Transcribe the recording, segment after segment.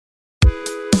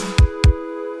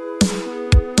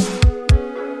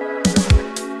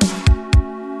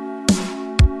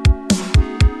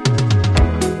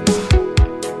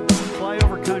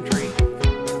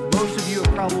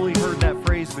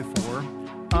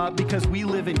because we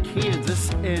live in Kansas,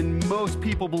 and most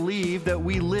people believe that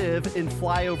we live in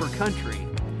flyover country.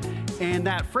 And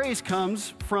that phrase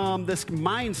comes from this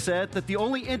mindset that the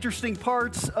only interesting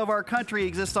parts of our country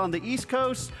exist on the East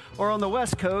Coast or on the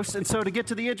West Coast, and so to get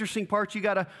to the interesting parts, you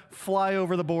got to fly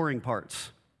over the boring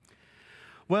parts.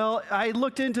 Well, I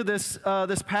looked into this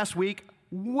this past week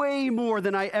way more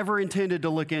than I ever intended to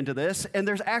look into this, and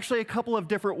there's actually a couple of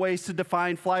different ways to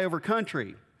define flyover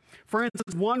country. For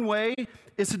instance, one way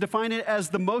is to define it as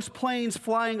the most planes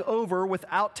flying over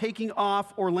without taking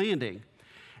off or landing.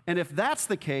 And if that's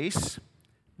the case,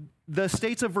 the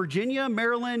states of Virginia,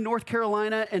 Maryland, North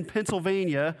Carolina, and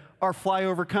Pennsylvania are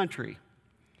flyover country.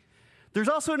 There's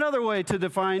also another way to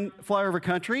define flyover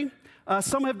country.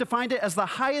 Some have defined it as the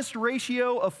highest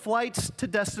ratio of flights to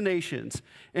destinations.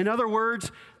 In other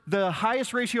words, the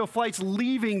highest ratio of flights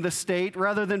leaving the state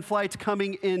rather than flights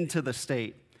coming into the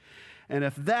state. And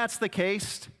if that's the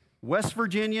case, West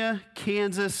Virginia,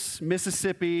 Kansas,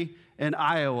 Mississippi, and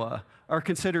Iowa are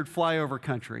considered flyover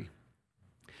country.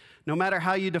 No matter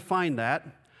how you define that,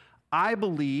 I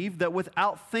believe that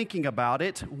without thinking about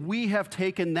it, we have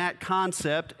taken that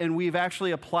concept and we've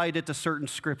actually applied it to certain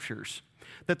scriptures.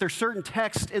 That there's certain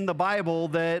texts in the Bible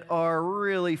that are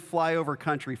really flyover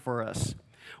country for us.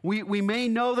 We may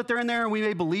know that they're in there and we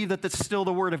may believe that that's still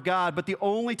the Word of God, but the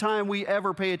only time we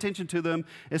ever pay attention to them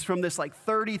is from this like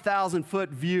 30,000 foot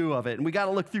view of it. And we got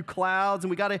to look through clouds, and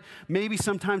we got to, maybe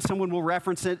sometimes someone will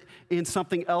reference it in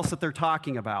something else that they're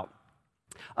talking about.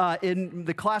 In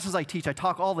the classes I teach, I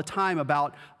talk all the time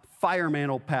about fire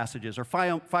mantle passages or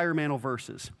fire mantle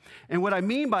verses. And what I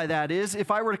mean by that is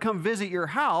if I were to come visit your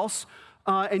house,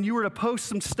 and you were to post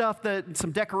some stuff,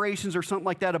 some decorations or something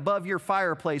like that above your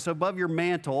fireplace, above your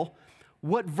mantle,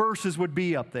 what verses would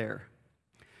be up there?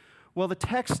 Well, the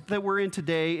text that we're in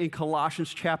today in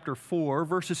Colossians chapter 4,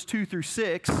 verses 2 through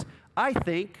 6, I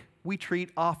think we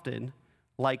treat often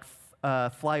like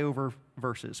flyover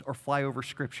verses or flyover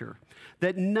scripture.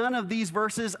 That none of these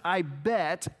verses, I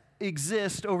bet,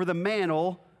 exist over the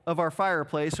mantle of our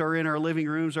fireplace or in our living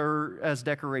rooms or as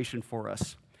decoration for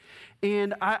us.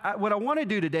 And what I want to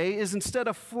do today is instead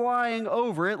of flying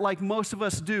over it like most of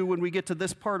us do when we get to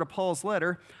this part of Paul's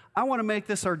letter, I want to make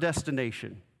this our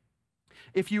destination.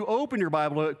 If you open your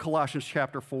Bible at Colossians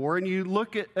chapter 4 and you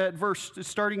look at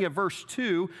starting at verse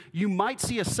 2, you might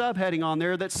see a subheading on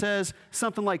there that says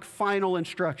something like final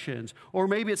instructions, or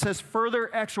maybe it says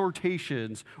further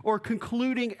exhortations or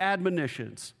concluding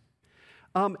admonitions.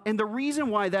 And the reason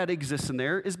why that exists in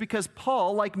there is because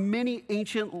Paul, like many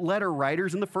ancient letter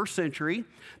writers in the first century,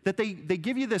 that they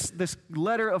give you this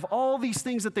letter of all these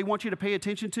things that they want you to pay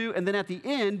attention to, and then at the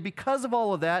end, because of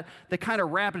all of that, they kind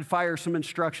of rapid fire some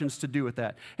instructions to do with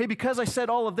that. Hey, because I said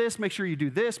all of this, make sure you do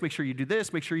this, make sure you do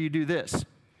this, make sure you do this.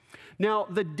 Now,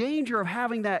 the danger of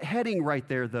having that heading right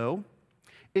there, though,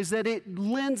 is that it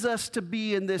lends us to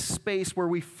be in this space where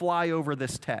we fly over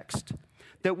this text,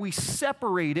 that we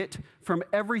separate it from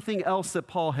everything else that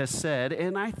Paul has said,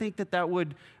 and I think that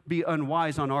would be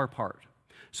unwise on our part.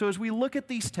 So as we look at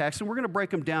these texts, and we're going to break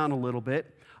them down a little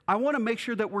bit, I want to make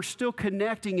sure that we're still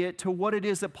connecting it to what it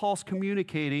is that Paul's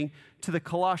communicating to the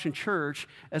Colossian church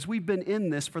as we've been in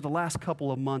this for the last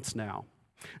couple of months now.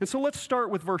 And so let's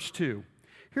start with verse 2.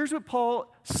 Here's what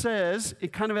Paul says,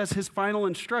 it kind of as his final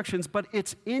instructions, but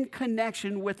it's in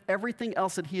connection with everything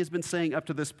else that he has been saying up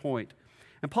to this point.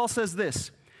 And Paul says this: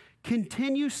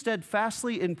 continue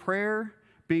steadfastly in prayer,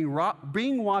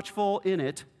 being watchful in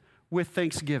it with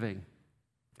thanksgiving.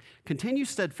 Continue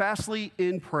steadfastly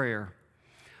in prayer.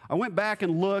 I went back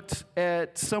and looked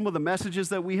at some of the messages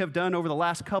that we have done over the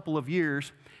last couple of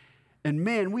years, and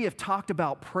man, we have talked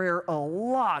about prayer a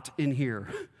lot in here.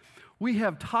 We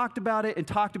have talked about it and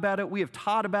talked about it. We have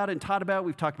taught about it and taught about it.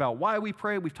 We've talked about why we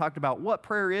pray. We've talked about what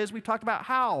prayer is. We've talked about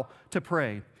how to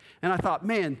pray. And I thought,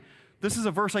 man, this is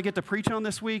a verse I get to preach on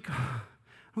this week.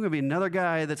 I'm going to be another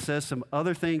guy that says some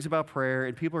other things about prayer,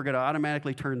 and people are going to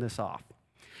automatically turn this off.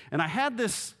 And I had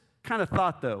this kind of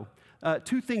thought, though.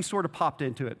 Two things sort of popped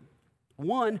into it.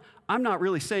 One, I'm not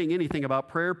really saying anything about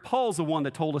prayer. Paul's the one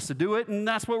that told us to do it, and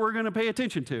that's what we're going to pay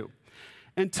attention to.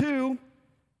 And two,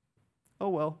 oh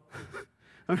well.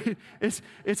 I mean,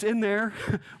 it's in there.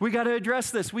 We got to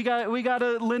address this. We got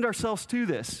to lend ourselves to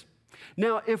this.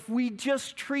 Now, if we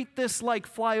just treat this like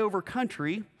flyover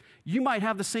country, you might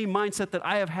have the same mindset that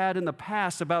I have had in the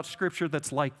past about Scripture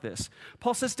that's like this.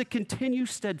 Paul says to continue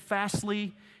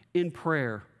steadfastly in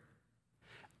prayer.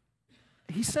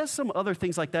 He says some other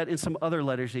things like that in some other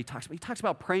letters he talks about. He talks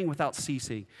about praying without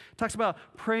ceasing. He talks about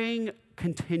praying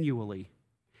continually.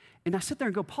 And I sit there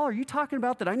and go, Paul, are you talking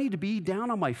about that I need to be down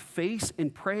on my face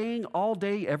and praying all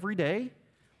day, every day?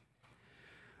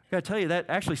 gotta tell you, that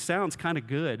actually sounds kind of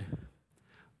good.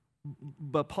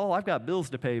 But Paul, I've got bills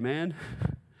to pay, man.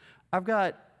 I've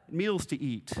got meals to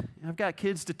eat. I've got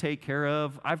kids to take care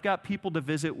of. I've got people to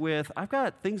visit with. I've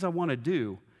got things I want to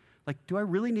do. Like, do I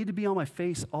really need to be on my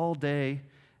face all day,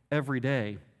 every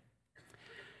day?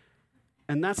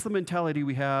 And that's the mentality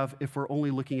we have if we're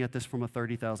only looking at this from a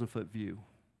 30,000-foot view.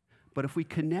 But if we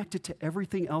connect it to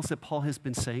everything else that Paul has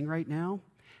been saying right now,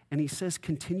 and he says,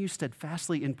 continue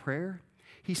steadfastly in prayer,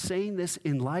 he's saying this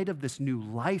in light of this new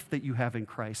life that you have in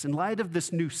Christ, in light of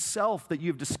this new self that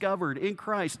you've discovered in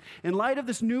Christ, in light of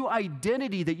this new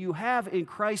identity that you have in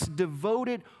Christ,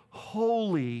 devoted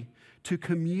wholly to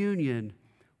communion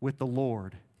with the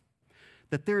Lord.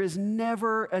 That there is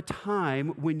never a time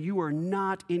when you are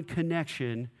not in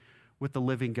connection with the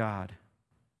living God.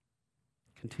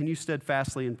 Continue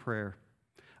steadfastly in prayer,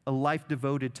 a life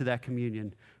devoted to that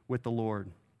communion with the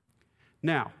Lord.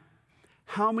 Now,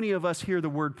 how many of us hear the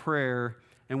word prayer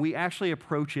and we actually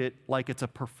approach it like it's a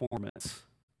performance?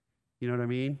 You know what I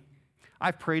mean?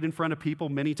 I've prayed in front of people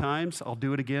many times. I'll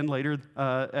do it again later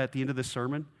at the end of this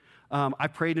sermon.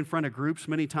 I've prayed in front of groups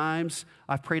many times.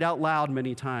 I've prayed out loud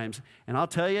many times. And I'll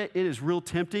tell you, it is real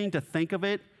tempting to think of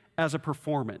it as a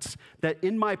performance. That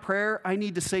in my prayer, I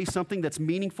need to say something that's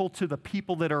meaningful to the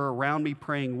people that are around me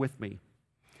praying with me.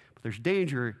 But there's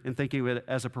danger in thinking of it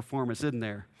as a performance, isn't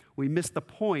there? We miss the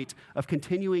point of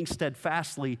continuing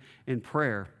steadfastly in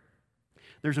prayer.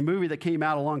 There's a movie that came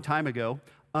out a long time ago.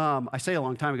 I say a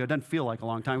long time ago, it doesn't feel like a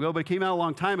long time ago, but it came out a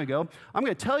long time ago. I'm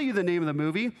going to tell you the name of the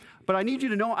movie, but I need you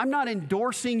to know I'm not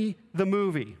endorsing the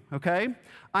movie, okay?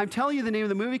 I'm telling you the name of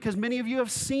the movie because many of you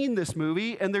have seen this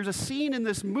movie, and there's a scene in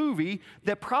this movie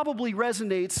that probably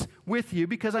resonates with you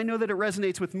because I know that it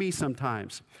resonates with me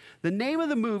sometimes. The name of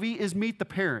the movie is Meet the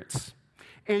Parents.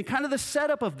 And kind of the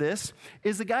setup of this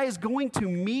is the guy is going to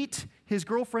meet his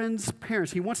girlfriend's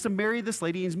parents. He wants to marry this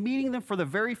lady. He's meeting them for the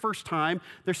very first time.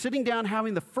 They're sitting down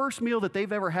having the first meal that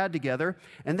they've ever had together,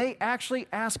 and they actually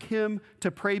ask him to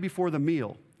pray before the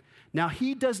meal. Now,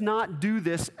 he does not do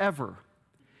this ever.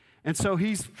 And so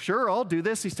he's, sure, I'll do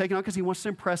this. He's taking on because he wants to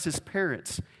impress his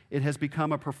parents. It has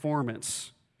become a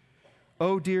performance.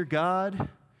 Oh, dear God,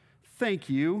 thank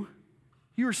you.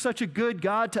 You are such a good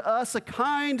God to us, a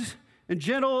kind and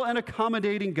gentle and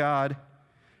accommodating God.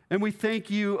 And we thank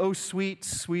you, oh sweet,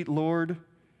 sweet Lord,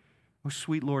 oh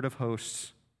sweet Lord of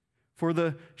hosts, for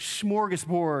the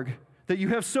smorgasbord that you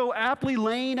have so aptly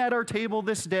lain at our table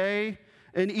this day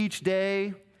and each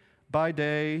day by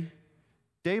day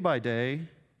by day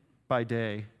by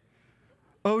day.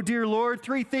 Oh dear Lord,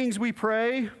 three things we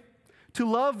pray: to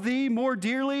love thee more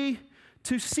dearly,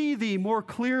 to see thee more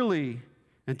clearly,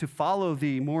 and to follow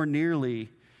thee more nearly,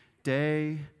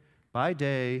 day by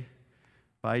day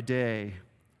by day.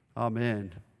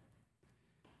 Amen.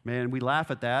 Man, we laugh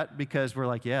at that because we're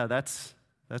like, yeah, that's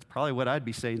probably what I'd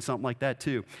be saying, something like that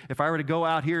too. If I were to go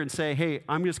out here and say, hey,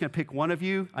 I'm just going to pick one of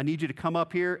you, I need you to come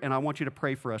up here and I want you to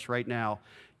pray for us right now,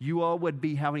 you all would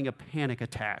be having a panic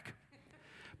attack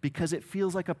because it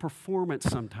feels like a performance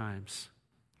sometimes.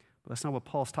 But that's not what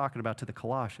Paul's talking about to the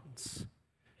Colossians.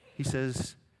 He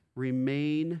says,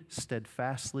 remain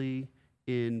steadfastly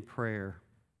in prayer.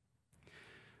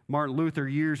 Martin Luther,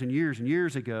 years and years and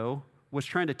years ago, was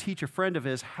trying to teach a friend of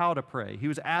his how to pray.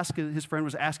 His friend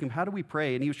was asking him, how do we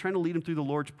pray? And he was trying to lead him through the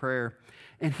Lord's Prayer.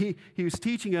 And he was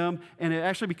teaching him, and it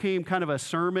actually became kind of a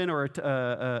sermon or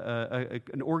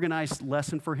an organized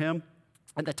lesson for him.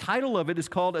 And the title of it is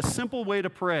called A Simple Way to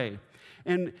Pray.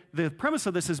 And the premise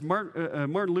of this is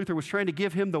Martin Luther was trying to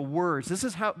give him the words. This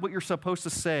is what you're supposed to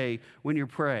say when you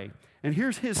pray. And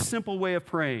here's his simple way of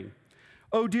praying.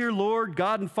 O dear Lord,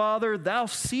 God and Father, thou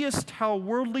seest how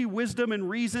worldly wisdom and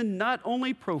reason not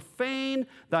only profane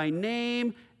thy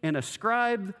name and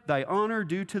ascribe thy honor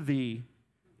due to thee,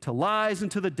 to lies and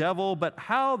to the devil, but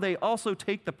how they also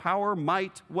take the power,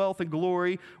 might, wealth, and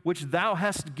glory, which thou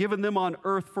hast given them on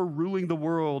earth for ruling the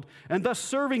world, and thus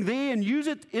serving thee, and use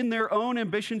it in their own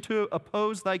ambition to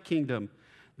oppose thy kingdom.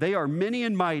 They are many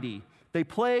and mighty. They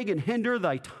plague and hinder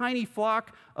thy tiny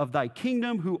flock of thy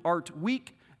kingdom, who art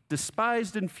weak,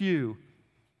 despised, and few.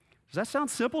 Does that sound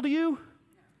simple to you?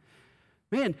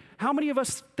 Man, how many of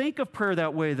us think of prayer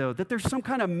that way, though? That there's some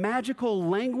kind of magical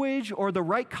language or the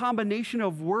right combination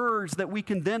of words that we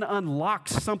can then unlock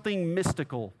something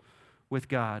mystical with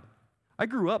God. I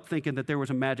grew up thinking that there was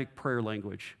a magic prayer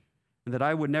language and that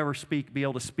I would never be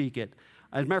able to speak it.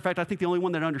 As a matter of fact, I think the only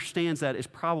one that understands that is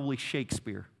probably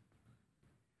Shakespeare.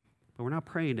 But we're not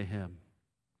praying to him.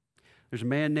 There's a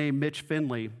man named Mitch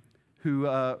Finley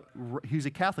who's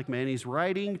a Catholic man. He's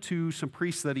writing to some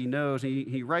priests that he knows.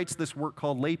 He writes this work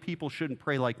called Lay People Shouldn't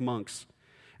Pray Like Monks.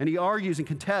 And he argues and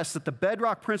contests that the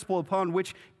bedrock principle upon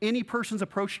which any person's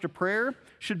approach to prayer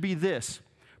should be this: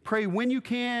 pray when you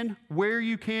can, where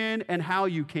you can, and how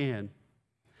you can.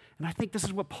 And I think this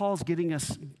is what Paul's getting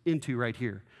us into right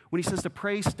here when he says to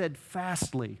pray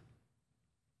steadfastly.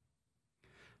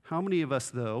 How many of us,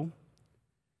 though,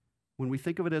 when we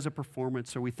think of it as a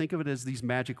performance or we think of it as these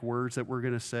magic words that we're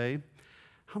going to say,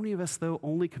 how many of us, though,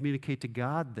 only communicate to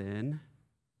God then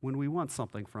when we want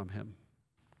something from him?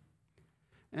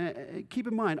 Keep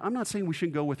in mind, I'm not saying we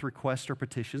shouldn't go with requests or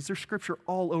petitions. There's scripture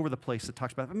all over the place that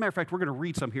talks about it. As a matter of fact, we're going to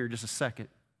read some here in just a second.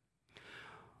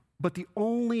 But the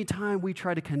only time we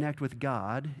try to connect with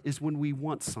God is when we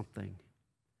want something.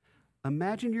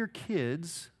 Imagine your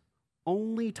kids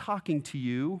only talking to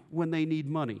you when they need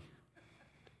money.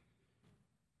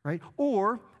 Right?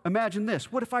 Or imagine this: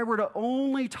 what if I were to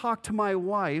only talk to my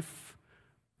wife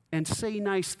and say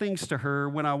nice things to her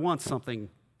when I want something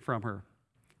from her?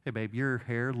 Hey, babe, your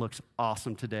hair looks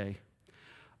awesome today.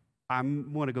 I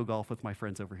want to go golf with my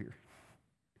friends over here.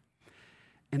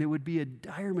 And it would be a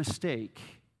dire mistake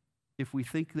if we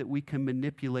think that we can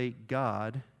manipulate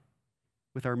God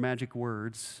with our magic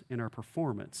words in our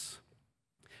performance.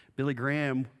 Billy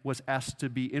Graham was asked to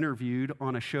be interviewed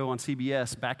on a show on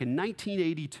CBS back in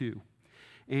 1982.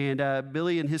 And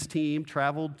Billy and his team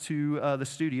traveled to the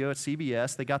studio at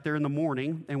CBS. They got there in the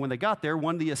morning, and when they got there,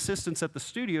 one of the assistants at the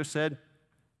studio said,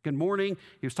 "Good morning."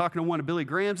 He was talking to one of Billy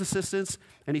Graham's assistants,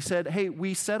 and he said, "Hey,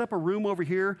 we set up a room over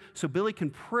here so Billy can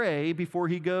pray before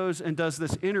he goes and does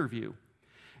this interview."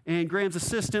 And Graham's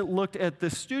assistant looked at the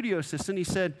studio assistant. He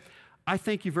said, "I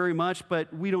thank you very much,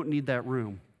 but we don't need that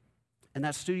room." And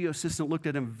that studio assistant looked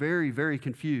at him very, very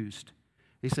confused.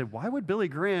 He said, "Why would Billy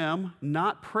Graham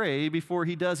not pray before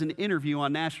he does an interview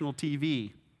on national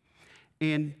TV?"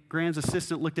 And Graham's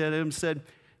assistant looked at him and said,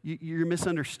 "You're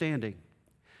misunderstanding.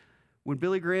 When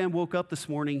Billy Graham woke up this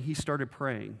morning, he started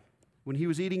praying. When he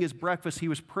was eating his breakfast, he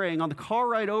was praying. On the car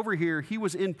ride over here, he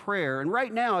was in prayer. And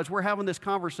right now, as we're having this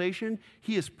conversation,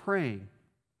 he is praying."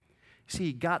 See,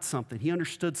 he got something. He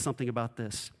understood something about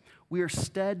this. We are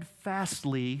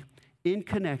steadfastly in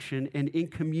connection and in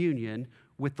communion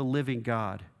with the living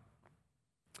God.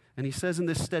 And he says in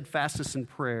this steadfastness in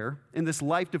prayer, in this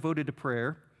life devoted to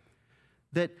prayer,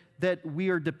 that we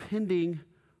are depending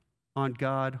on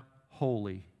God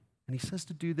wholly. And he says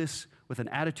to do this with an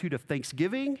attitude of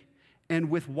thanksgiving and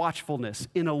with watchfulness,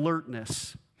 in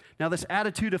alertness. Now, this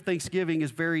attitude of thanksgiving is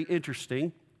very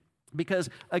interesting because,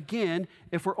 again,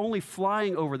 if we're only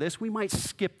flying over this, we might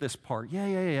skip this part.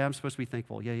 Yeah, I'm supposed to be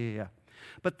thankful. Yeah.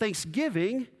 But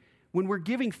thanksgiving, when we're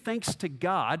giving thanks to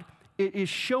God, it is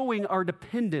showing our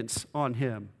dependence on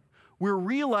him. We're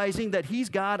realizing that he's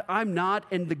God, I'm not,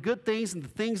 and the good things and the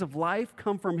things of life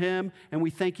come from him, and we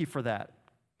thank you for that.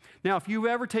 Now, if you've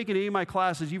ever taken any of my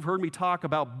classes, you've heard me talk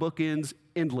about bookends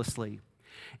endlessly.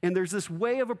 And there's this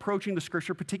way of approaching the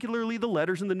scripture, particularly the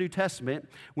letters in the New Testament,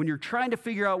 when you're trying to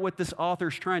figure out what this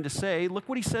author's trying to say. Look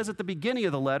what he says at the beginning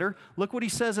of the letter. Look what he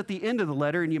says at the end of the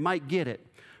letter, and you might get it.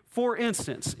 For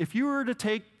instance, if you were to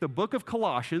take the book of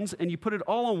Colossians and you put it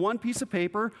all on one piece of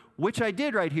paper, which I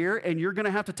did right here, and you're going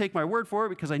to have to take my word for it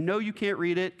because I know you can't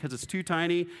read it because it's too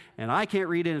tiny, and I can't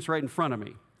read it, and it's right in front of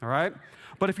me, all right?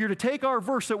 But if you're to take our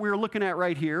verse that we were looking at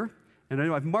right here, and I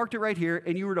know I've marked it right here,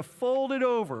 and you were to fold it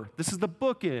over, this is the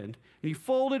bookend, and you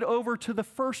fold it over to the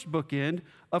first bookend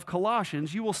of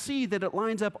Colossians, you will see that it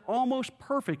lines up almost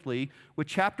perfectly with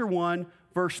chapter 1,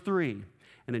 verse 3.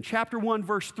 And in chapter 1,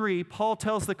 verse 3, Paul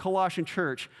tells the Colossian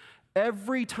church,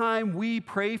 every time we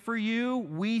pray for you,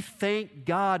 we thank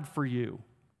God for you.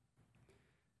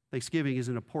 Thanksgiving is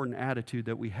an important attitude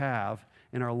that we have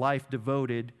in our life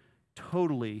devoted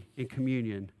totally in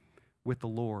communion with the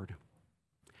Lord.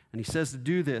 And he says to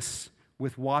do this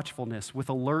with watchfulness, with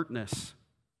alertness.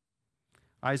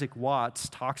 Isaac Watts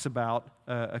talks about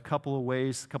a couple of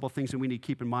ways, a couple of things that we need to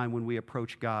keep in mind when we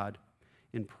approach God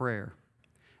in prayer.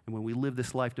 And when we live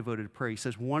this life devoted to prayer, he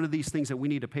says one of these things that we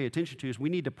need to pay attention to is we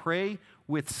need to pray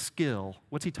with skill.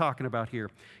 What's he talking about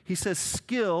here? He says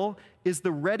skill is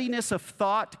the readiness of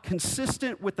thought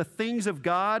consistent with the things of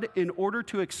God in order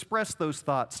to express those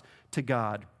thoughts to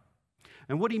God.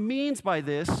 And what he means by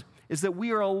this is that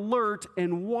we are alert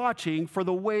and watching for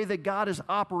the way that God is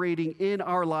operating in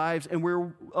our lives, and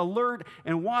we're alert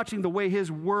and watching the way his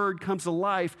word comes to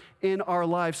life in our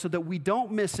lives so that we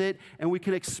don't miss it and we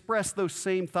can express those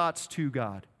same thoughts to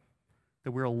God,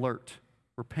 that we're alert,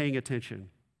 we're paying attention.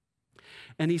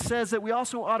 And he says that we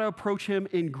also ought to approach him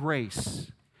in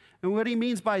grace. And what he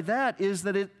means by that is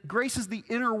that grace is the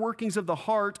inner workings of the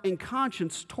heart and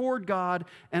conscience toward God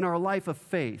and our life of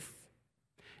faith.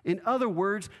 In other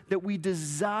words, that we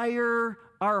desire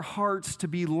our hearts to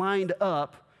be lined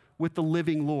up with the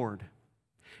living Lord.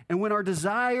 And when our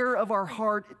desire of our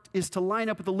heart is to line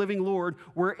up with the living Lord,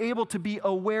 we're able to be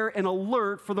aware and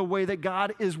alert for the way that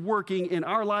God is working in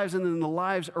our lives and in the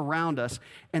lives around us.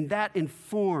 And that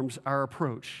informs our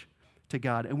approach to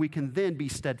God. And we can then be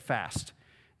steadfast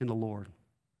in the Lord.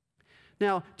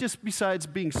 Now, just besides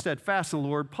being steadfast in the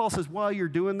Lord, Paul says, while you're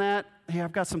doing that, hey,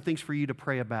 I've got some things for you to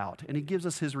pray about. And he gives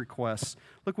us his requests.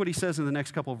 Look what he says in the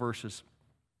next couple of verses.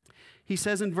 He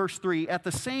says in verse 3, at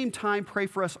the same time, pray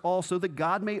for us also that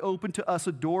God may open to us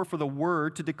a door for the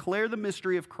word to declare the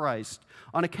mystery of Christ,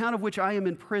 on account of which I am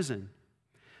in prison,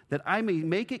 that I may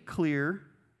make it clear,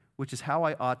 which is how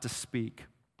I ought to speak.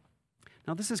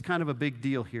 Now, this is kind of a big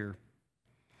deal here.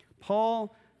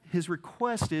 Paul, his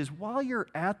request is, while you're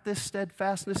at this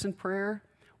steadfastness in prayer,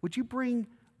 would you bring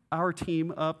our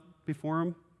team up before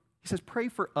him? He says, pray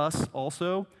for us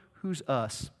also. Who's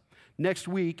us? Next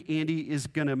week, Andy is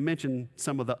going to mention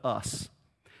some of the us.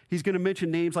 He's going to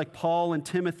mention names like Paul and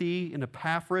Timothy and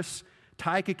Epaphras,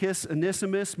 Tychicus,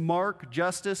 Onesimus, Mark,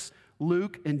 Justus,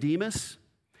 Luke, and Demas.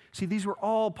 See, these were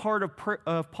all part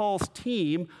of Paul's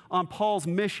team on Paul's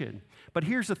mission. But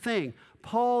here's the thing.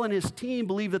 Paul and his team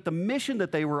believe that the mission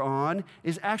that they were on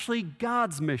is actually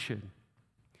God's mission.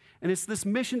 And it's this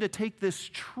mission to take this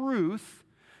truth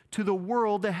to the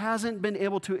world that hasn't been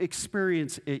able to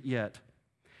experience it yet.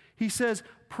 He says,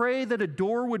 pray that a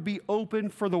door would be open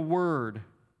for the word.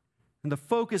 And the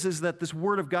focus is that this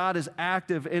word of God is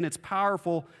active and it's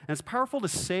powerful to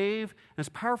save, and it's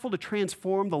powerful to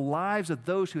transform the lives of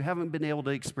those who haven't been able to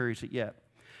experience it yet.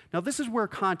 Now, this is where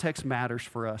context matters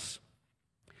for us.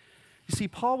 You see,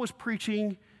 Paul was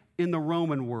preaching in the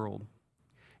Roman world.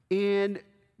 And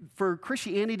for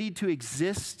Christianity to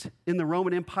exist in the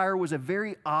Roman Empire was a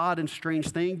very odd and strange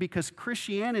thing because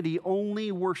Christianity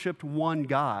only worshiped one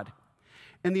God.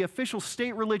 And the official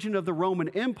state religion of the Roman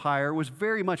Empire was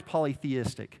very much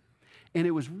polytheistic. And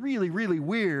it was really, really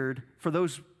weird for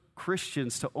those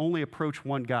Christians to only approach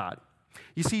one God.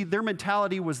 You see, their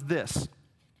mentality was this,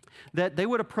 that they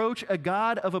would approach a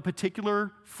God of a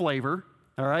particular flavor,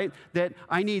 all right, that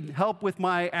I need help with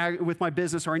my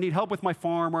business, or I need help with my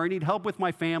farm, or I need help with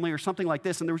my family, or something like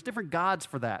this. And there was different gods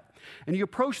for that. And you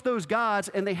approach those gods,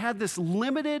 and they had this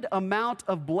limited amount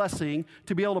of blessing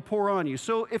to be able to pour on you.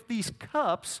 So if these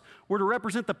cups were to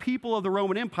represent the people of the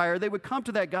Roman Empire, they would come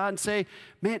to that God and say,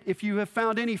 man, if you have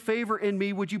found any favor in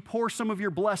me, would you pour some of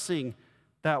your blessing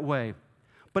that way?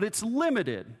 But it's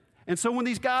limited. And so when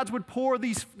these gods would pour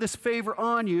this favor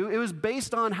on you, it was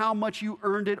based on how much you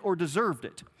earned it or deserved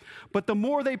it. But the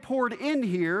more they poured in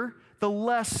here, the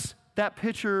less that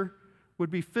pitcher would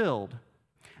be filled.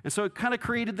 And so it kind of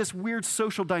created this weird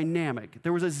social dynamic.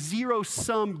 There was a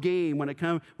zero-sum game when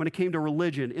it came to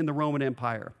religion in the Roman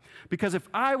Empire. Because if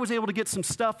I was able to get some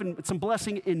stuff and some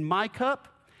blessing in my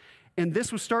cup, and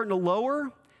this was starting to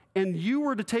lower, and you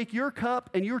were to take your cup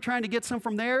and you were trying to get some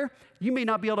from there, you may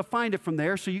not be able to find it from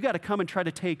there, so you got to come and try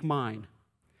to take mine.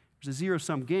 It was a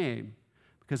zero-sum game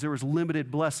because there was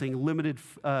limited blessing, limited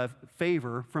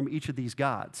favor from each of these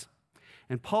gods.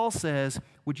 And Paul says,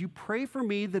 would you pray for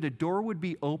me that a door would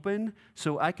be open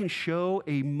so I can show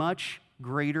a much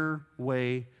greater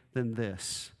way than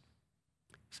this?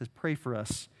 He says, pray for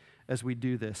us as we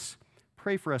do this.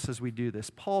 Pray for us as we do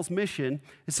this. Paul's mission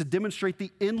is to demonstrate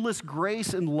the endless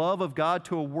grace and love of God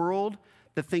to a world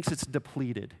that thinks it's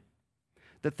depleted,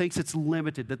 that thinks it's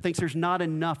limited, that thinks there's not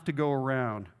enough to go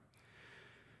around.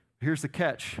 Here's the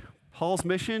catch. Paul's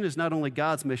mission is not only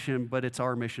God's mission, but it's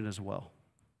our mission as well.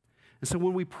 And so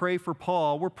when we pray for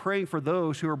Paul, we're praying for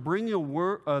those who are bringing the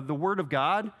word of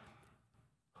God,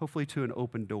 hopefully to an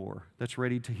open door that's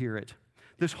ready to hear it.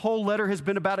 This whole letter has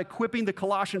been about equipping the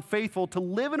Colossian faithful to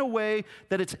live in a way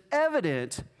that it's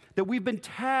evident that we've been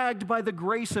tagged by the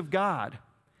grace of God.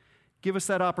 Give us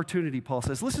that opportunity, Paul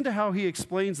says. Listen to how he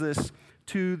explains this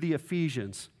to the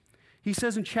Ephesians. He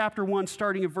says in chapter 1,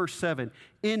 starting at verse 7,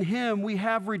 in him we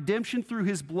have redemption through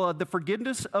his blood, the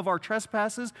forgiveness of our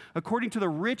trespasses, according to the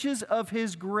riches of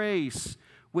his grace,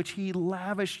 which he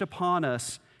lavished upon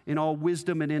us in all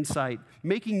wisdom and insight,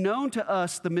 making known to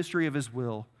us the mystery of his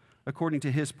will, according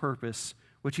to his purpose,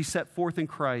 which he set forth in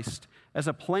Christ, as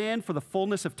a plan for the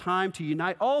fullness of time to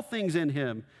unite all things in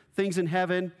him, things in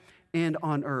heaven and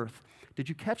on earth. Did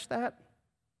you catch that?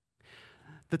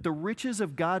 That the riches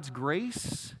of God's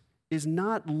grace is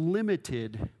not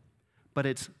limited, but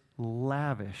it's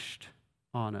lavished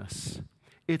on us.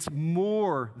 It's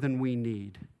more than we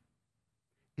need.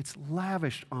 It's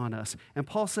lavished on us. And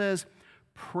Paul says,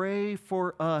 pray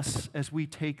for us as we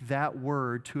take that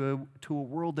word to a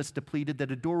world that's depleted,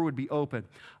 that a door would be open.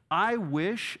 I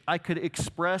wish I could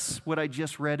express what I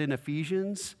just read in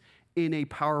Ephesians in a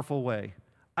powerful way.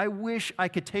 I wish I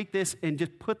could take this and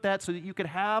just put that so that you could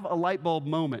have a light bulb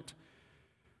moment.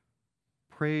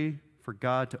 Pray for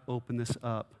God to open this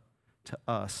up to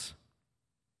us.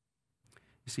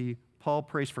 You see, Paul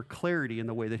prays for clarity in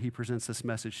the way that he presents this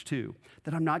message too.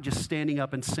 That I'm not just standing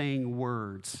up and saying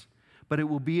words, but it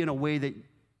will be in a way that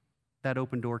that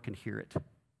open door can hear it.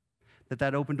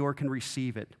 That open door can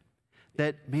receive it.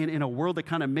 That, man, in a world that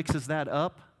kind of mixes that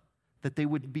up, that they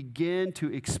would begin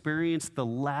to experience the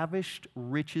lavished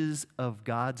riches of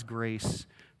God's grace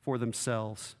for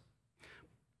themselves.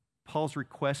 Paul's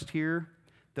request here,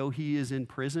 though he is in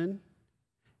prison,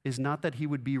 is not that he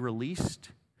would be released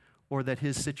or that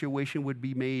his situation would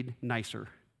be made nicer.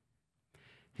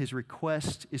 His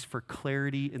request is for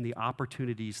clarity in the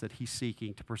opportunities that he's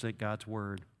seeking to present God's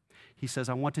word. He says,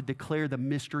 I want to declare the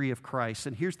mystery of Christ.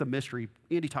 And here's the mystery.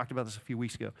 Andy talked about this a few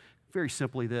weeks ago. Very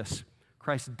simply this.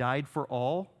 Christ died for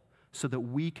all so that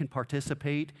we can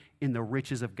participate in the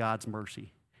riches of God's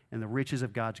mercy and the riches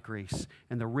of God's grace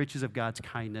and the riches of God's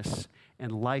kindness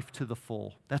and life to the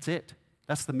full. That's it.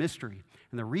 That's the mystery.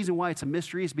 And the reason why it's a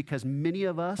mystery is because many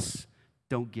of us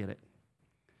don't get it.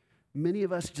 Many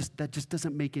of us, that just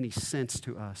doesn't make any sense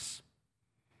to us.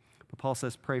 But Paul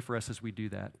says, pray for us as we do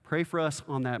that. Pray for us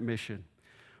on that mission.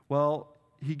 Well,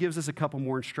 he gives us a couple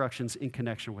more instructions in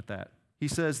connection with that. He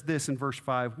says this in verse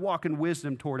 5, walk in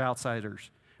wisdom toward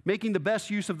outsiders, making the best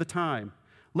use of the time.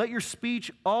 Let your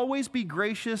speech always be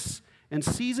gracious and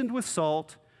seasoned with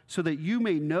salt, so that you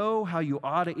may know how you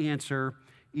ought to answer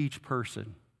each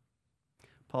person.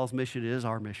 Paul's mission is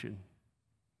our mission.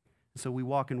 So we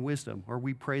walk in wisdom, or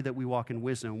we pray that we walk in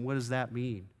wisdom. What does that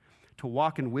mean? To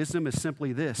walk in wisdom is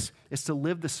simply this. It's to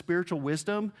live the spiritual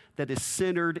wisdom that is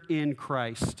centered in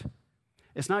Christ.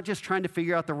 It's not just trying to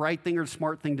figure out the right thing or the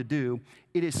smart thing to do.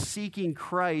 It is seeking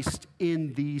Christ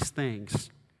in these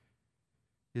things.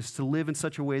 It's to live in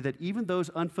such a way that even those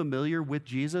unfamiliar with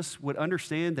Jesus would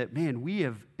understand that, man, we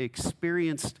have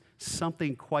experienced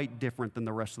something quite different than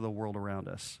the rest of the world around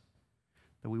us.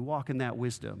 That we walk in that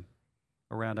wisdom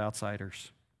around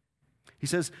outsiders. He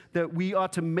says that we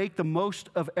ought to make the most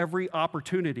of every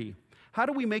opportunity. How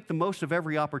do we make the most of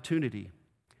every opportunity?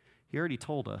 He already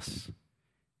told us.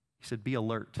 He said, be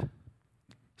alert. He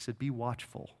said, be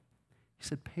watchful. He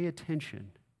said, pay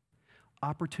attention.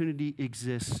 Opportunity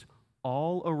exists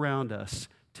all around us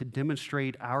to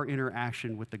demonstrate our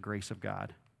interaction with the grace of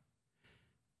God.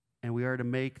 And we are to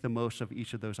make the most of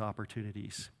each of those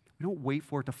opportunities. We don't wait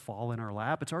for it to fall in our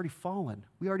lap. It's already fallen.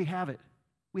 We already have it.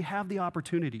 We have the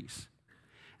opportunities.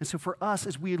 And so for us,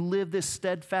 as we live this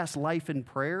steadfast life in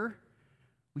prayer,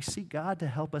 we seek God to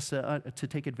help us to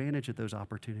take advantage of those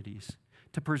opportunities,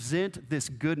 to present this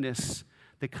goodness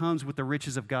that comes with the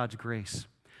riches of God's grace.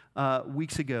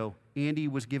 Weeks ago, Andy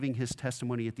was giving his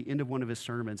testimony at the end of one of his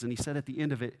sermons, and he said at the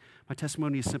end of it, my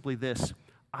testimony is simply this: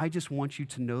 I just want you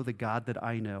to know the God that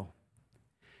I know.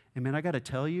 And man, I got to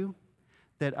tell you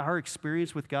that our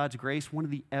experience with God's grace, one of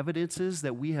the evidences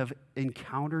that we have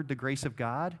encountered the grace of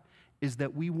God is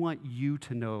that we want you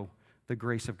to know the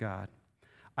grace of God.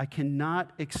 I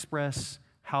cannot express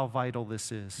how vital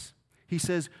this is. He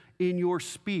says, in your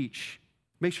speech,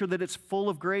 make sure that it's full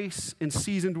of grace and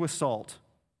seasoned with salt.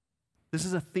 This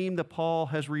is a theme that Paul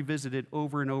has revisited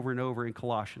over and over and over in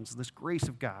Colossians, this grace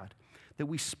of God, that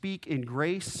we speak in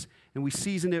grace and we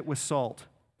season it with salt.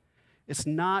 It's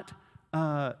not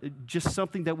just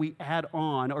something that we add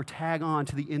on or tag on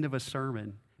to the end of a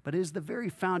sermon, but it is the very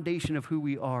foundation of who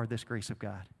we are, this grace of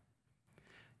God.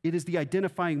 It is the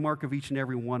identifying mark of each and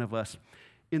every one of us.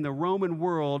 In the Roman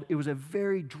world, it was a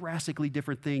very drastically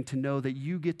different thing to know that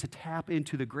you get to tap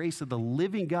into the grace of the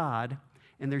living God,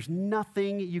 and there's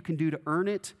nothing you can do to earn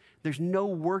it. There's no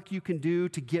work you can do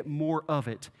to get more of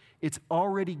it. It's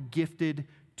already gifted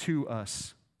to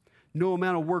us. No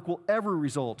amount of work will ever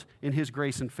result in his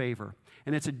grace and favor.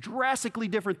 And it's a drastically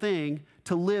different thing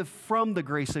to live from the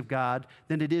grace of God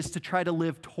than it is to try to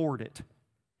live toward it.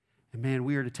 And man,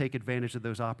 we are to take advantage of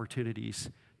those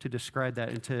opportunities to describe that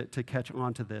and to catch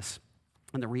on to this.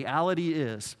 And the reality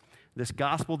is, this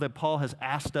gospel that Paul has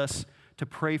asked us to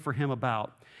pray for him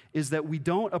about is that we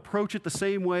don't approach it the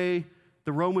same way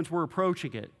the Romans were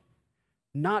approaching it.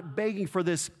 Not begging for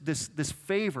this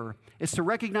favor. It's to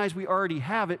recognize we already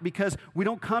have it, because we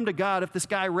don't come to God if this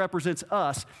guy represents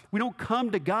us. We don't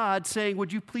come to God saying,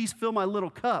 would you please fill my little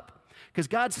cup? Because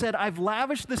God said, I've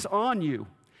lavished this on you.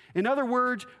 In other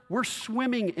words, we're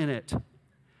swimming in it.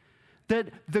 That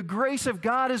the grace of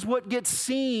God is what gets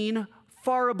seen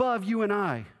far above you and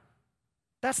I.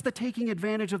 That's the taking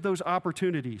advantage of those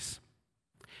opportunities.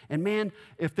 And man,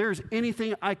 if there's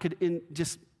anything I could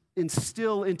just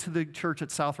instill into the church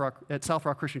at South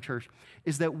Rock Christian Church,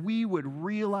 is that we would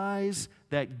realize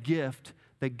that gift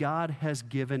that God has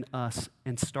given us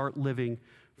and start living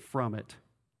from it.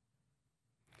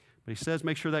 But he says,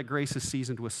 make sure that grace is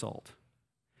seasoned with salt.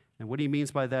 And what he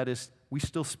means by that is we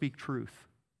still speak truth,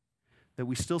 that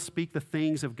we still speak the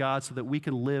things of God so that we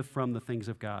can live from the things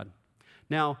of God.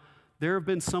 Now, there have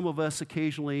been some of us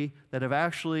occasionally that have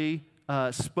actually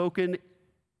spoken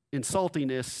in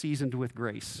saltiness seasoned with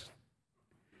grace.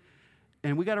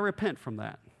 And we got to repent from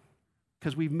that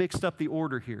because we've mixed up the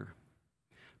order here.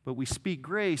 But we speak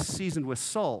grace seasoned with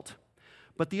salt.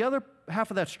 But the other half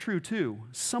of that's true too.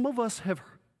 Some of us have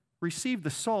received the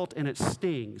salt and it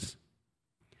stings.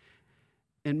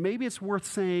 And maybe it's worth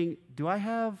saying, do I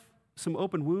have some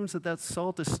open wounds that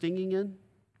salt is stinging in?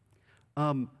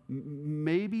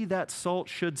 Maybe that salt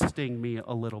should sting me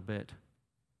a little bit.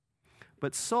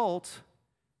 But salt,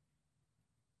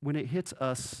 when it hits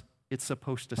us, it's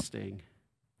supposed to sting.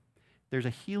 There's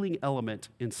a healing element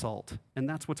in salt, and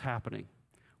that's what's happening.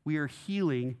 We are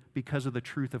healing because of the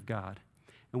truth of God.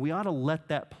 And we ought to let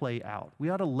that play out. We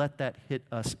ought to let that hit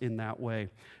us in that way.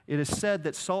 It is said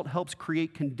that salt helps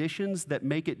create conditions that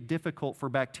make it difficult for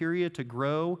bacteria to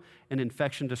grow and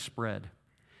infection to spread.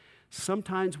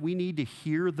 Sometimes we need to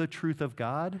hear the truth of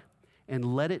God and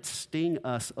let it sting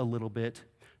us a little bit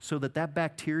so that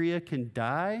bacteria can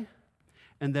die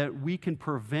and that we can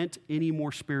prevent any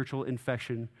more spiritual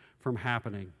infection from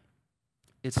happening.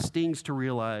 It stings to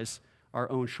realize our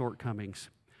own shortcomings,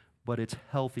 but it's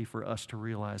healthy for us to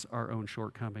realize our own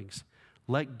shortcomings.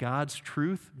 Let God's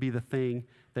truth be the thing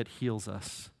that heals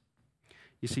us.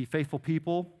 You see, faithful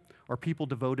people are people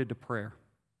devoted to prayer.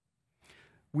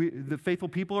 The faithful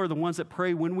people are the ones that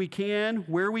pray when we can,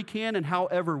 where we can, and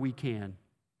however we can.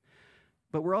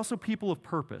 But we're also people of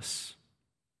purpose.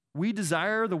 We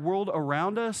desire the world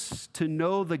around us to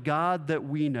know the God that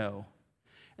we know.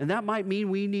 And that might mean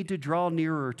we need to draw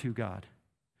nearer to God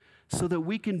so that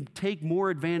we can take more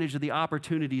advantage of the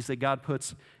opportunities that God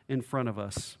puts in front of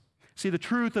us. See, the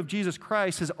truth of Jesus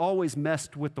Christ has always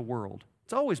messed with the world.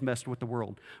 It's always messed with the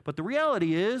world. But the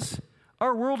reality is,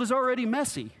 our world is already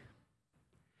messy.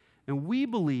 And we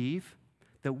believe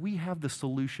that we have the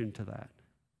solution to that.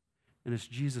 And it's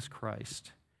Jesus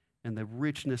Christ and the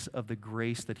richness of the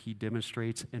grace that he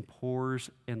demonstrates and pours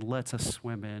and lets us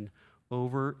swim in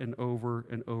over and over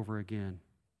and over again.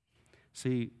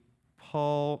 See,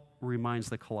 Paul reminds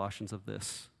the Colossians of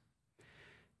this.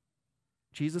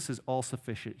 Jesus is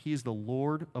all-sufficient. He is the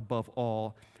Lord above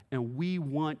all, and we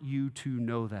want you to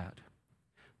know that.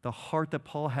 The heart that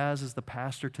Paul has as the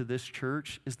pastor to this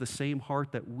church is the same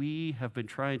heart that we have been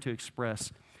trying to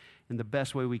express in the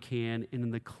best way we can and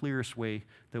in the clearest way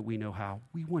that we know how.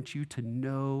 We want you to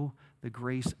know the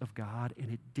grace of God,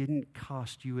 and it didn't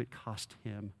cost you, it cost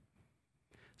him,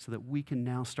 so that we can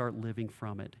now start living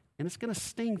from it. And it's going to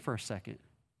sting for a second,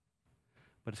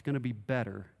 but it's going to be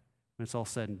better when it's all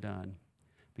said and done,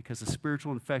 because the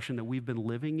spiritual infection that we've been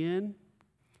living in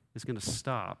is going to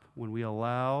stop when we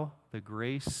allow the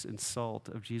grace and salt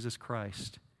of Jesus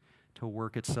Christ to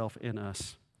work itself in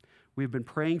us. We've been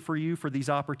praying for you for these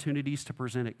opportunities to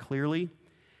present it clearly,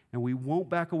 and we won't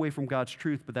back away from God's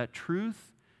truth, but that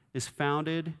truth is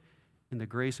founded in the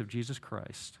grace of Jesus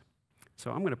Christ.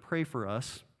 So I'm going to pray for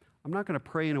us. I'm not going to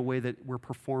pray in a way that we're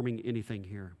performing anything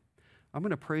here. I'm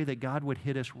going to pray that God would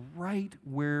hit us right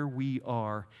where we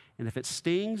are, and if it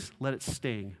stings, let it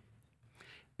sting.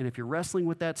 And if you're wrestling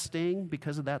with that sting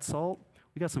because of that salt,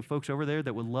 we got some folks over there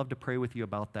that would love to pray with you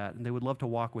about that, and they would love to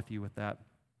walk with you with that.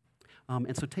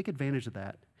 And so take advantage of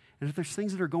that. And if there's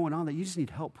things that are going on that you just need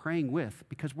help praying with,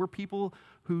 because we're people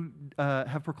who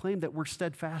have proclaimed that we're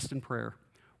steadfast in prayer,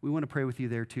 we want to pray with you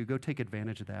there too. Go take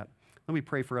advantage of that. Let me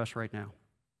pray for us right now.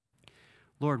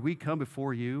 Lord, we come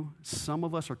before you. Some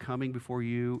of us are coming before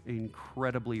you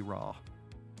incredibly raw.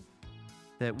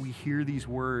 That we hear these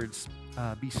words,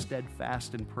 be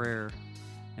steadfast in prayer.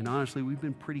 And honestly, we've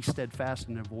been pretty steadfast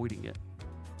in avoiding it.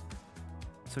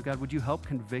 So God, would you help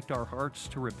convict our hearts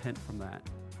to repent from that?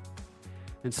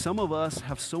 And some of us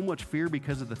have so much fear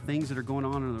because of the things that are going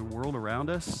on in the world around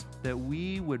us that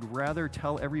we would rather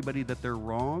tell everybody that they're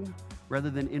wrong rather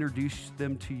than introduce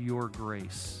them to your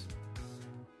grace.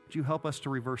 Would you help us to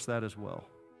reverse that as well?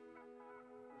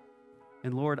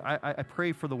 And Lord, I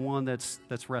pray for the one that's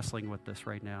wrestling with this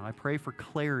right now. I pray for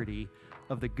clarity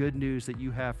of the good news that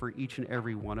you have for each and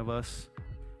every one of us.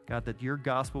 God, that your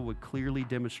gospel would clearly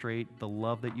demonstrate the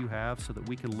love that you have so that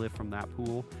we can live from that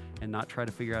pool and not try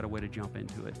to figure out a way to jump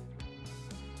into it.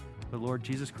 But Lord,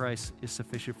 Jesus Christ is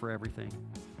sufficient for everything.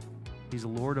 He's the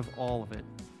Lord of all of it.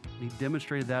 And he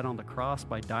demonstrated that on the cross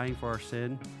by dying for our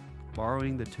sin,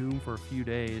 borrowing the tomb for a few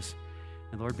days.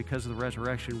 And Lord, because of the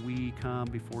resurrection, we come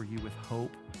before you with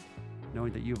hope,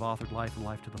 knowing that you have authored life and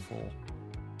life to the full.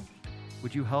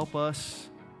 Would you help us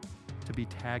to be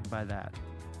tagged by that?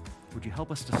 Would you help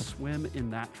us to swim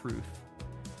in that truth?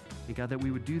 And God, that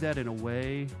we would do that in a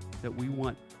way that we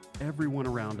want everyone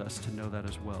around us to know that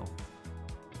as well.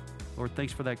 Lord,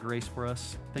 thanks for that grace for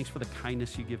us. Thanks for the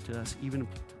kindness you give to us, even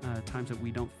times that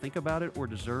we don't think about it or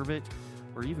deserve it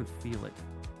or even feel it.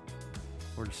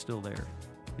 Lord, it's still there.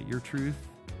 That your truth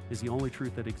is the only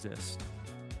truth that exists.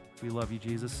 We love you,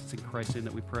 Jesus. It's in Christ's name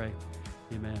that we pray.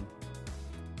 Amen.